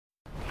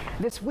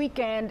This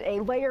weekend, a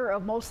layer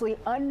of mostly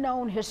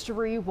unknown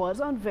history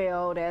was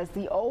unveiled as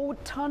the old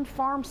Ton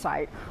Farm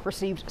site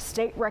received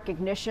state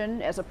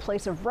recognition as a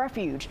place of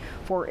refuge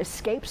for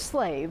escaped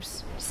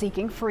slaves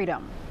seeking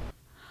freedom.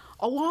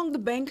 Along the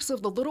banks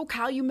of the Little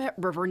Calumet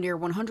River near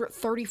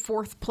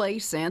 134th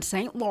Place and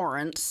St.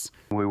 Lawrence.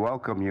 We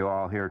welcome you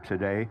all here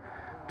today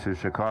to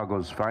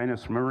Chicago's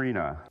finest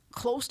marina.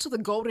 Close to the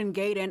Golden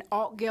Gate and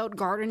Altgeld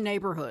Garden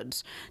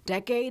neighborhoods,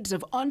 decades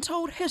of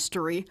untold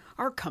history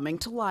are coming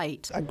to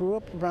light. I grew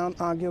up around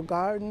Altgeld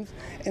Gardens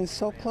and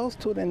so close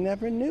to it and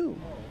never knew.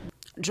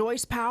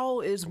 Joyce Powell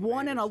is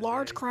one in a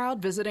large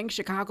crowd visiting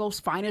Chicago's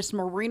finest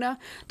marina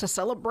to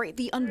celebrate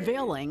the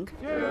unveiling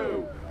 2,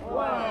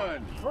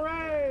 1,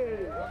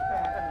 parade!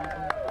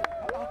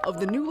 Of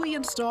the newly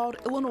installed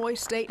Illinois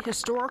State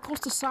Historical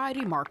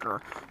Society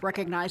marker,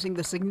 recognizing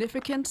the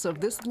significance of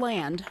this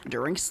land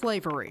during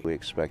slavery. We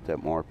expect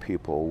that more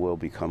people will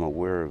become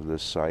aware of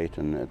this site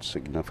and its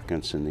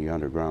significance in the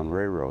Underground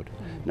Railroad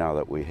now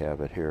that we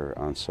have it here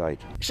on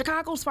site.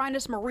 Chicago's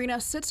finest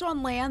marina sits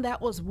on land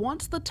that was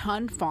once the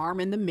Ton Farm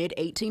in the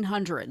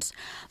mid-1800s.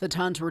 The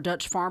Tons were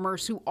Dutch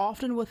farmers who,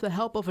 often with the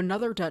help of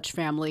another Dutch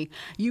family,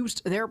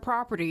 used their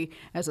property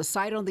as a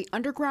site on the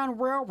Underground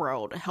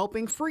Railroad,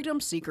 helping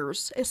freedom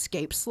seekers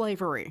escape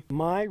slavery.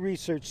 My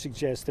research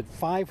suggests that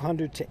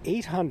 500 to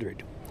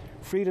 800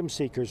 freedom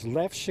seekers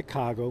left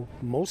Chicago,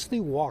 mostly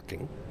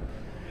walking,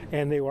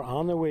 and they were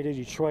on their way to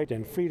Detroit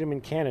and freedom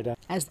in Canada.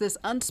 As this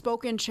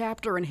unspoken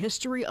chapter in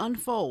history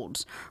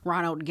unfolds,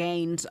 Ronald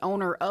Gaines,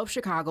 owner of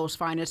Chicago's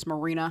finest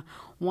marina,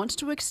 wants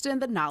to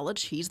extend the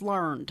knowledge he's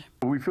learned.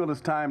 We feel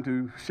it's time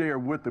to share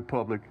with the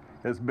public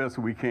as best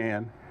we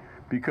can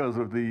because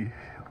of the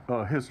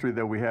history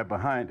that we have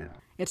behind it.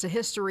 It's a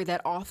history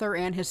that author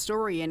and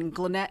historian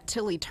Glennette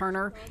Tilly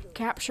Turner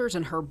captures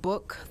in her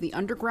book, The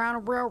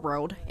Underground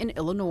Railroad in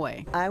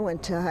Illinois. I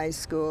went to high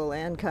school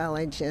and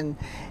college in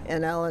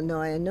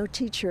Illinois, and no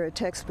teacher or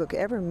textbook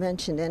ever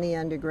mentioned any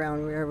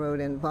Underground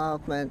Railroad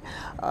involvement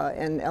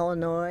in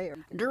Illinois.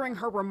 During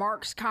her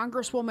remarks,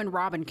 Congresswoman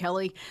Robin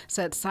Kelly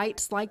said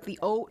sites like the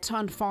old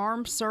Ton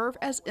Farm serve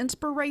as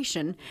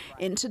inspiration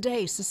in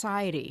today's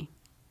society.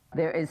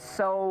 There is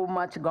so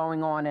much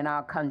going on in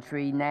our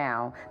country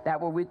now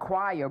that will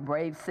require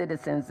brave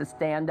citizens to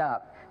stand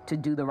up to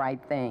do the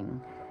right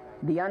thing.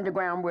 The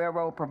Underground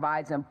Railroad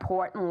provides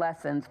important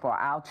lessons for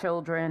our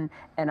children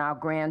and our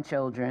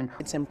grandchildren.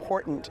 It's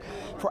important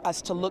for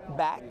us to look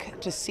back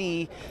to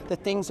see the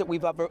things that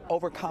we've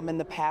overcome in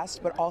the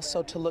past, but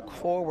also to look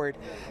forward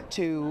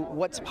to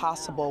what's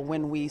possible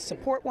when we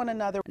support one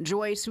another.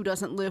 Joyce, who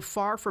doesn't live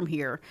far from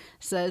here,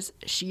 says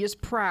she is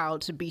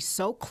proud to be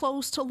so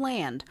close to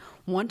land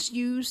once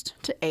used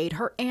to aid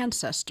her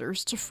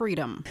ancestors to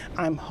freedom.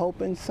 I'm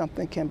hoping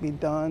something can be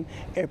done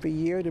every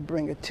year to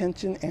bring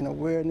attention and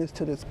awareness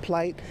to this plight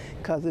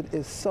because it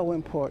is so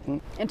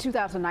important. In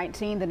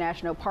 2019, the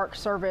National Park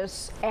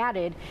Service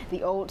added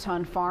the Old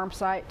Ton Farm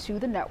site to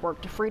the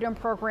Network to Freedom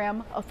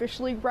program,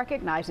 officially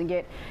recognizing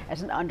it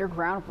as an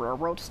Underground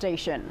Railroad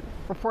station.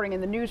 Reporting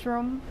in the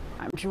newsroom,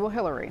 I'm Jewell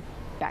Hillery.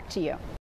 Back to you.